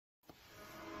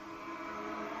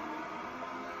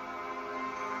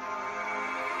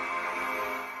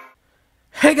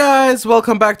Hey guys,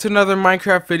 welcome back to another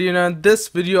Minecraft video. Now in this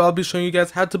video I'll be showing you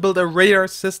guys how to build a radar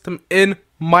system in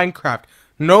Minecraft.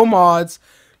 No mods,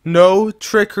 no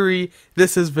trickery.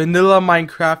 This is vanilla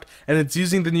Minecraft and it's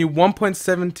using the new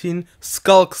 1.17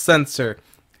 Sculk sensor.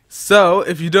 So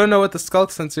if you don't know what the Sculk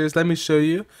sensor is, let me show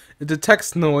you. It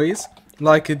detects noise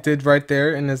like it did right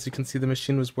there, and as you can see the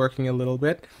machine was working a little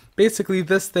bit. Basically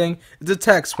this thing, it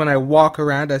detects when I walk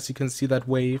around, as you can see that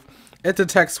wave. It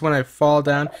detects when I fall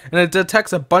down, and it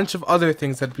detects a bunch of other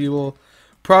things that we will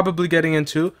probably getting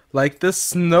into, like this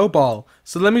snowball.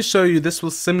 So let me show you. This will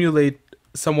simulate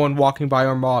someone walking by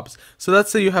or mobs. So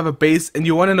let's say you have a base and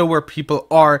you want to know where people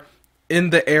are in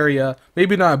the area.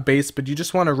 Maybe not a base, but you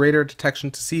just want a radar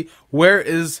detection to see where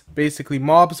is basically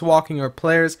mobs walking or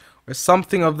players or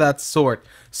something of that sort.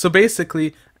 So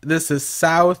basically this is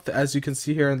south, as you can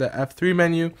see here in the F3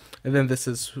 menu, and then this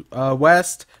is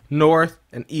west, north,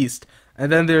 and east.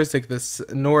 And then there's like this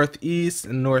northeast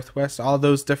and northwest, all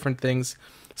those different things.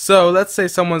 So let's say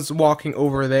someone's walking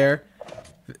over there.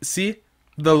 See?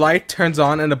 The light turns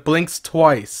on and it blinks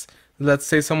twice. Let's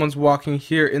say someone's walking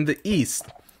here in the east.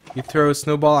 You throw a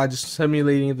snowball, I'm just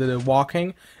simulating the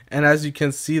walking, and as you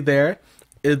can see there,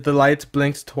 the light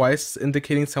blinks twice,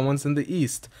 indicating someone's in the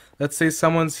east. Let's say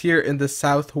someone's here in the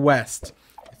southwest.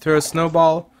 You throw a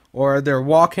snowball, or they're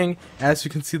walking, as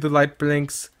you can see the light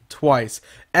blinks twice.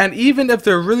 And even if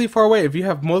they're really far away, if you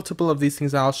have multiple of these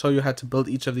things, I'll show you how to build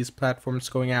each of these platforms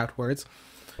going outwards.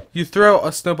 You throw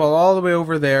a snowball all the way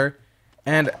over there,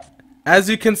 and as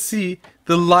you can see,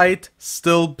 the light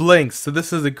still blinks. So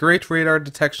this is a great radar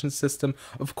detection system.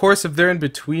 Of course, if they're in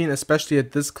between, especially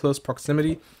at this close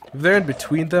proximity, if they're in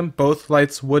between them, both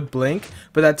lights would blink,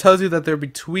 but that tells you that they're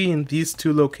between these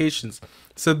two locations.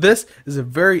 So this is a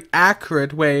very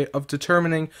accurate way of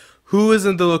determining who is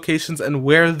in the locations and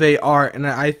where they are, and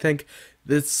I think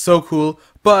it's so cool.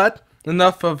 But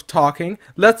enough of talking,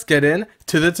 let's get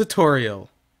into the tutorial.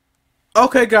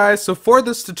 Okay guys, so for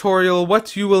this tutorial,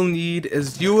 what you will need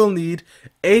is you will need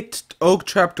 8 oak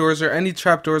trapdoors, or any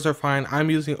trapdoors are fine. I'm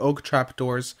using oak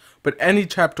trapdoors, but any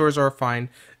trapdoors are fine.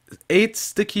 8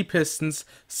 sticky pistons,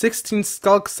 16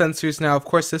 Sculk sensors. Now of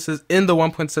course this is in the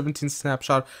 1.17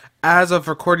 snapshot. As of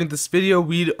recording this video,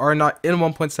 we are not in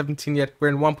 1.17 yet, we're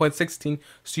in 1.16,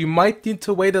 so you might need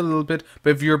to wait a little bit, but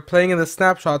if you're playing in the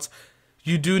snapshots,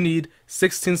 you do need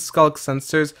 16 Sculk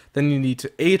sensors. Then you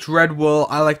need 8 red wool.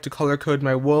 I like to color code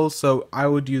my wool, so I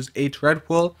would use 8 red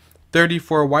wool,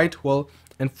 34 white wool,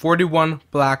 and 41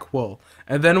 black wool.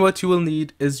 And then what you will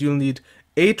need is you'll need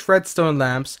 8 redstone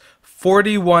lamps,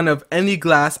 41 of any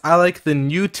glass. I like the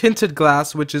new tinted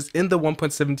glass, which is in the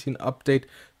 1.17 update.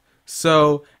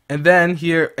 So, and then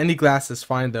here, any glass is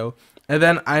fine though. And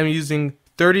then I'm using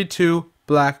 32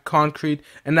 black concrete,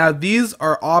 and now these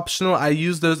are optional. I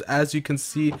use those, as you can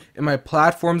see, in my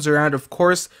platforms around. Of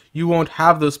course you won't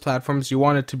have those platforms, you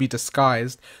want it to be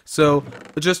disguised, so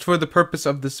just for the purpose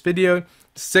of this video,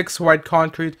 6 white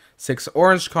concrete, 6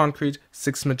 orange concrete,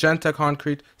 6 magenta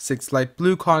concrete, 6 light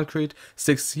blue concrete,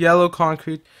 6 yellow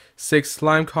concrete, 6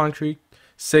 lime concrete,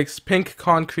 6 pink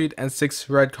concrete, and 6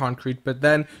 red concrete. But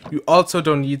then you also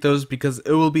don't need those because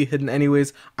it will be hidden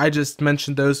anyways. I just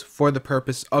mentioned those for the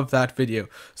purpose of that video.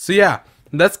 So yeah,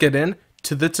 let's get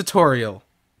into the tutorial.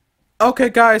 Okay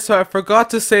guys, so I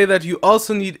forgot to say that you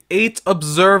also need 8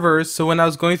 observers. So when I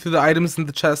was going through the items in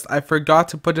the chest, I forgot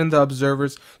to put in the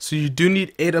observers. So you do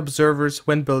need 8 observers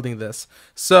when building this.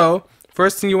 So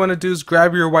first thing you want to do is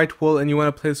grab your white wool, and you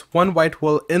want to place 1 white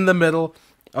wool in the middle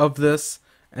of this.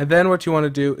 And then what you want to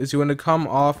do is you want to come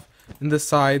off in the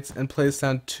sides and place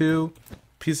down 2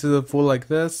 pieces of wool like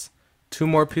this, 2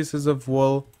 more pieces of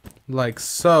wool like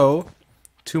so,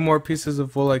 2 more pieces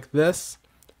of wool like this,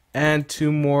 and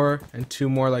 2 more and 2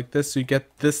 more like this, so you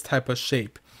get this type of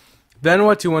shape. Then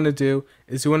what you want to do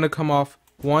is you want to come off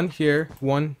 1 here,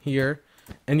 1 here,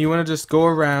 and you want to just go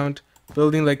around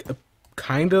building like a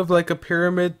kind of like a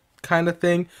pyramid kind of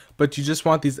thing, but you just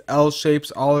want these L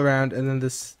shapes all around, and then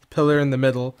this pillar in the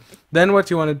middle. Then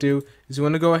what you want to do is you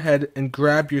want to go ahead and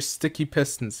grab your sticky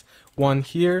pistons. 1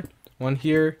 here, 1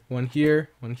 here, 1 here,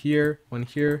 1 here, 1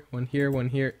 here, 1 here, 1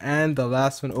 here, and the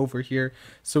last one over here.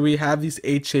 So we have these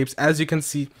 8 shapes. As you can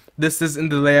see, this is in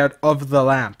the layout of the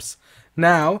lamps.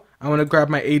 Now I want to grab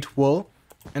my 8 wool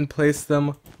and place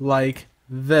them like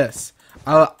this.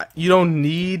 You don't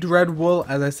need red wool,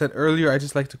 as I said earlier. I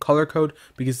just like to color code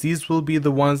because these will be the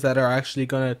ones that are actually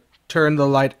gonna turn the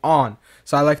light on,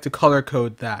 so I like to color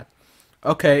code that.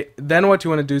 Okay, then what you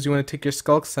want to do is you want to take your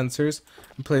Sculk sensors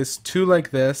and place 2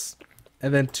 like this,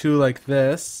 and then 2 like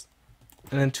this,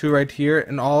 and then 2 right here,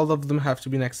 and all of them have to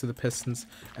be next to the pistons,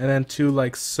 and then 2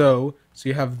 like so. So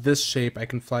you have this shape. I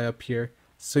can fly up here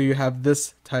so you have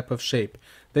this type of shape.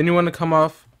 Then you want to come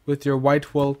off with your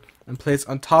white wool and place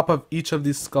on top of each of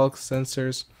these Sculk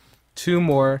sensors 2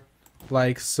 more,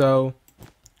 like so,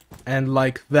 and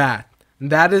like that.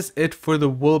 And that is it for the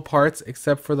wool parts,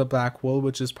 except for the black wool,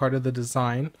 which is part of the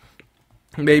design.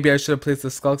 Maybe I should have placed the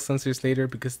Sculk sensors later,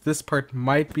 because this part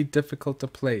might be difficult to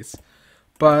place.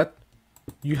 But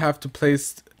you have to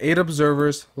place 8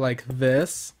 observers like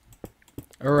this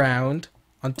around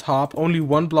on top, only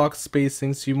 1 block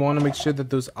spacing, so you want to make sure that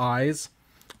those eyes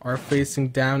are facing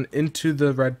down into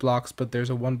the red blocks, but there's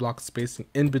a 1 block spacing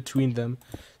in between them.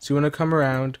 So you want to come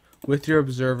around with your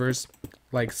observers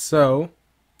like so.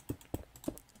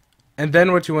 And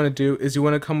then what you want to do is you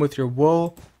want to come with your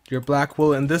wool, your black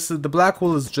wool, and the black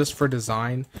wool is just for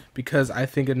design, because I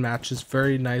think it matches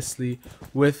very nicely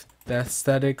with the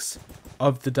aesthetics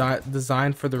of the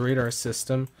design for the radar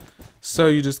system. So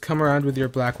you just come around with your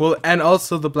black wool, and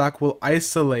also the black wool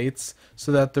isolates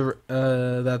so that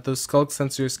that those Sculk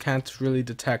sensors can't really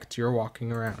detect you're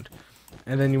walking around.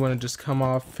 And then you want to just come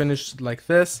off, finish like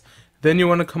this. Then you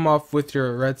want to come off with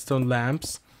your redstone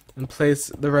lamps and place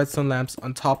the redstone lamps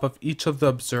on top of each of the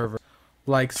observers,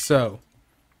 like so.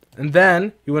 And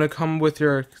then you want to come with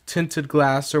your tinted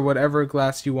glass or whatever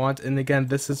glass you want. And again,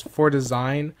 this is for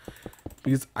design,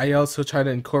 because I also try to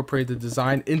incorporate the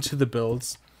design into the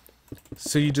builds.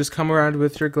 So you just come around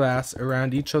with your glass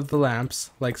around each of the lamps,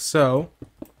 like so.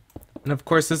 And of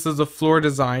course, this is a floor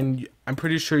design. I'm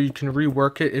pretty sure you can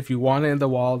rework it if you want it in the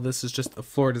wall. This is just a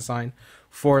floor design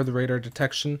for the radar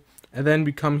detection. And then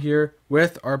we come here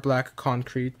with our black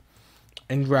concrete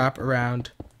and wrap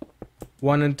around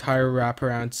one entire wrap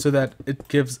around so that it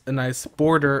gives a nice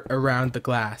border around the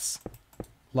glass,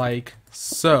 like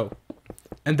so.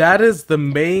 And that is the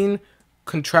main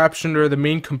contraption, or the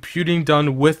main computing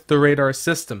done with the radar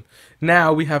system.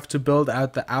 Now we have to build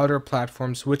out the outer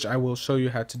platforms, which I will show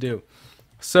you how to do.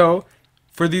 So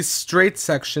for these straight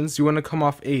sections, you want to come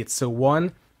off 8. So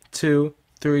 1, 2,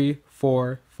 3,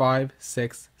 4, 5,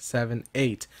 6, 7,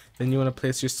 8. Then you want to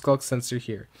place your Sculk sensor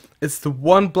here. It's the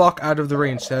 1 block out of the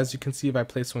range. So as you can see, if I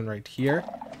place one right here,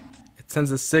 it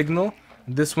sends a signal.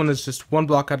 This one is just 1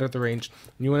 block out of the range.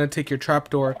 And you want to take your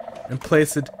trapdoor and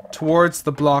place it towards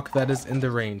the block that is in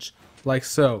the range, like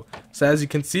so. So as you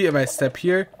can see, if I step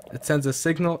here, it sends a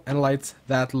signal and lights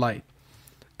that light.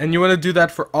 And you want to do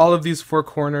that for all of these 4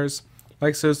 corners,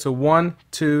 like so. So 1,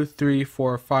 2, 3,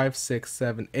 4, 5, 6,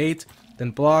 7, 8.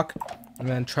 Then block, and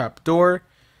then trapdoor.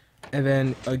 And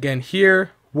then again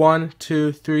here, 1,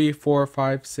 2, 3, 4,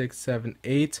 5, 6, 7,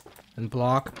 8. And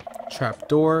block,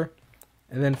 trapdoor.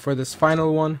 And then for this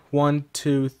final one, 1,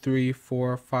 2, 3,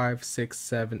 4, 5, 6,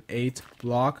 7, 8,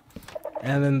 block,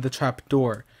 and then the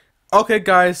trapdoor. Okay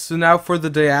guys, so now for the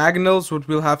diagonals, what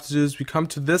we'll have to do is we come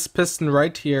to this piston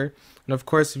right here, and of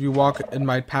course if you walk it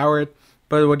might power it,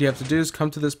 but what you have to do is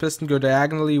come to this piston, go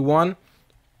diagonally 1,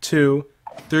 2,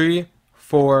 3,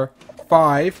 4,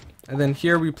 5, and then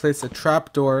here we place a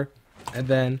trapdoor, and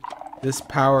then this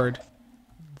powered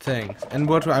thing. And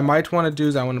what I might want to do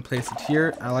is I want to place it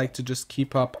here. I like to just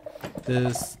keep up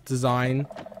this design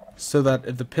so that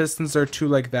if the pistons are 2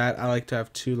 like that, I like to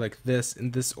have 2 like this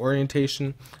in this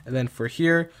orientation. And then for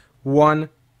here, 1,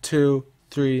 2,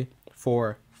 3,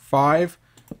 4, 5,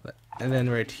 and then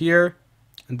right here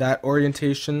in that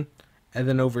orientation, and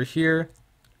then over here,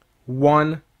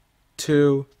 1,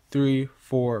 2, 3,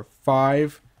 4,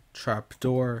 5,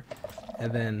 trapdoor,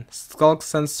 and then Sculk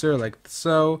sensor like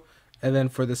so. And then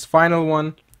for this final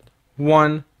one,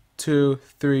 1, 2,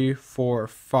 3, 4,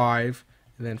 5.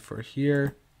 And then for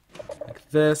here, like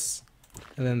this.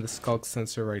 And then the Sculk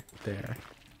sensor right there.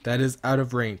 That is out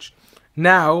of range.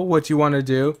 Now, what you want to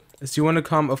do is you want to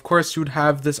come, of course, you would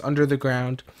have this under the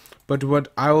ground. But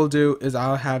what I will do is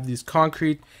I'll have these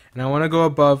concrete. And I want to go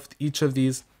above each of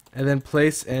these. And then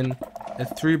place in a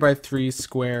 3x3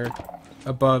 square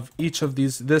above each of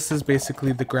these. This is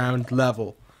basically the ground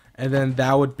level. And then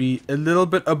that would be a little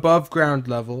bit above ground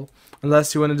level,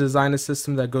 unless you want to design a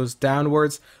system that goes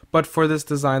downwards. But for this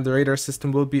design, the radar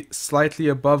system will be slightly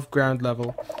above ground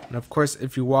level. And of course,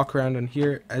 if you walk around on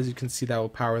here, as you can see, that will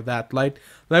power that light.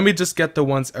 Let me just get the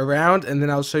ones around, and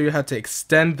then I'll show you how to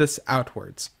extend this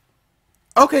outwards.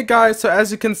 Okay guys, so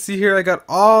as you can see here, I got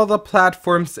all the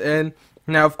platforms in.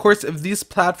 Now, of course, if these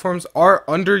platforms are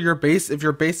under your base, if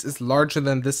your base is larger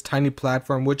than this tiny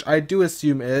platform, which I do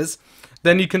assume is,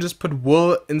 then you can just put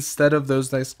wool instead of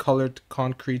those nice colored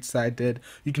concretes that I did.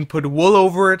 You can put wool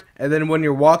over it, and then when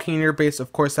you're walking in your base,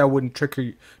 of course, that wouldn't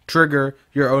trigger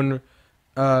your own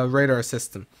radar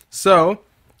system. So,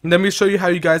 let me show you how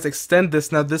you guys extend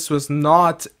this. Now, this was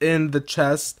not in the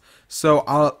chest,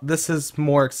 So this is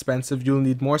more expensive. You'll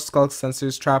need more Sculk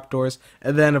sensors, trapdoors,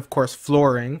 and then of course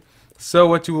flooring. So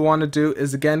what you want to do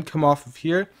is again come off of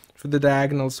here for the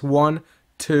diagonals 1,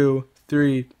 2,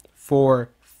 3, 4,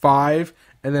 5,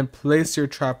 and then place your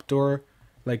trapdoor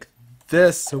like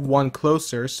this, one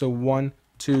closer. So 1,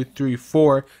 2, 3,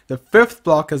 4. The fifth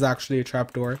block is actually a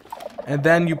trapdoor, and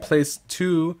then you place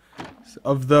 2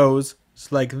 of those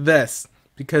like this,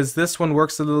 because this one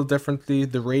works a little differently,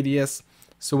 the radius.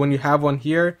 So when you have one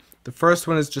here, the first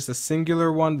one is just a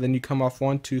singular one, then you come off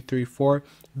 1, 2, 3, 4,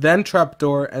 then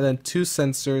trapdoor, and then 2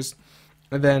 sensors,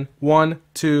 and then 1,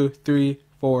 2, 3,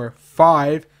 4,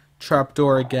 5,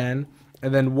 trapdoor again,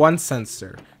 and then 1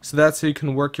 sensor. So that's how you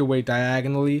can work your way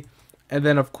diagonally. And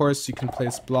then of course you can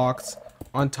place blocks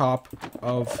on top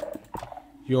of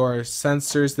your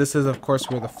sensors. This is of course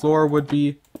where the floor would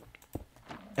be,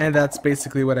 and that's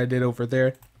basically what I did over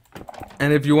there.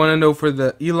 And if you want to know for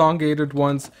the elongated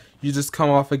ones, you just come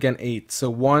off again 8. So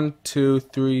 1, 2,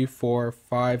 3, 4,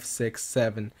 5, 6,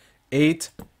 7, 8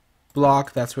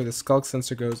 block. That's where the Sculk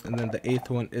sensor goes, and then the 8th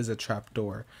one is a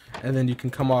trapdoor. And then you can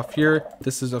come off here.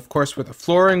 This is of course where the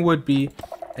flooring would be,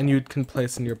 and you can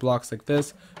place in your blocks like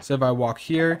this. So if I walk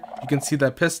here, you can see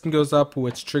that piston goes up,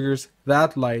 which triggers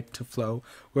that light to flow.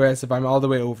 Whereas if I'm all the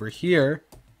way over here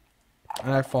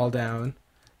and I fall down,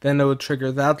 then it would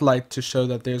trigger that light to show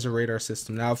that there's a radar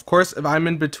system. Now, of course, if I'm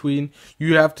in between,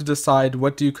 you have to decide,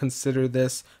 what do you consider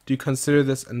this? Do you consider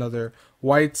this another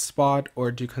white spot,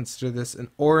 or do you consider this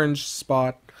an orange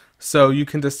spot? So you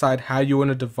can decide how you want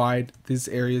to divide these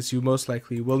areas. You most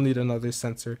likely will need another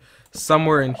sensor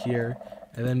somewhere in here,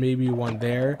 and then maybe one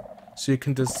there. So you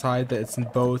can decide that it's in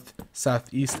both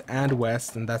southeast and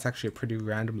west, and that's actually a pretty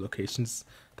random locations.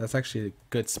 That's actually a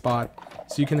good spot.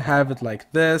 So you can have it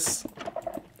like this,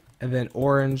 and then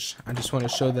orange. I just want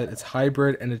to show that it's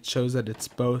hybrid, and it shows that it's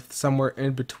both somewhere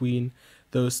in between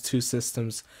those two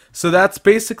systems. So that's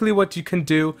basically what you can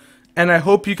do, and I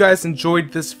hope you guys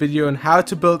enjoyed this video on how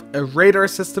to build a radar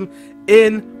system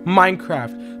in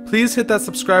Minecraft. Please hit that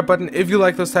subscribe button if you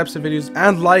like those types of videos,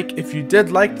 and like if you did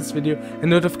like this video,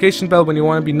 and notification bell when you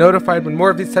want to be notified when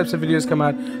more of these types of videos come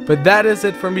out. But that is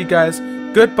it for me, guys.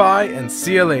 Goodbye and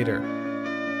see you later.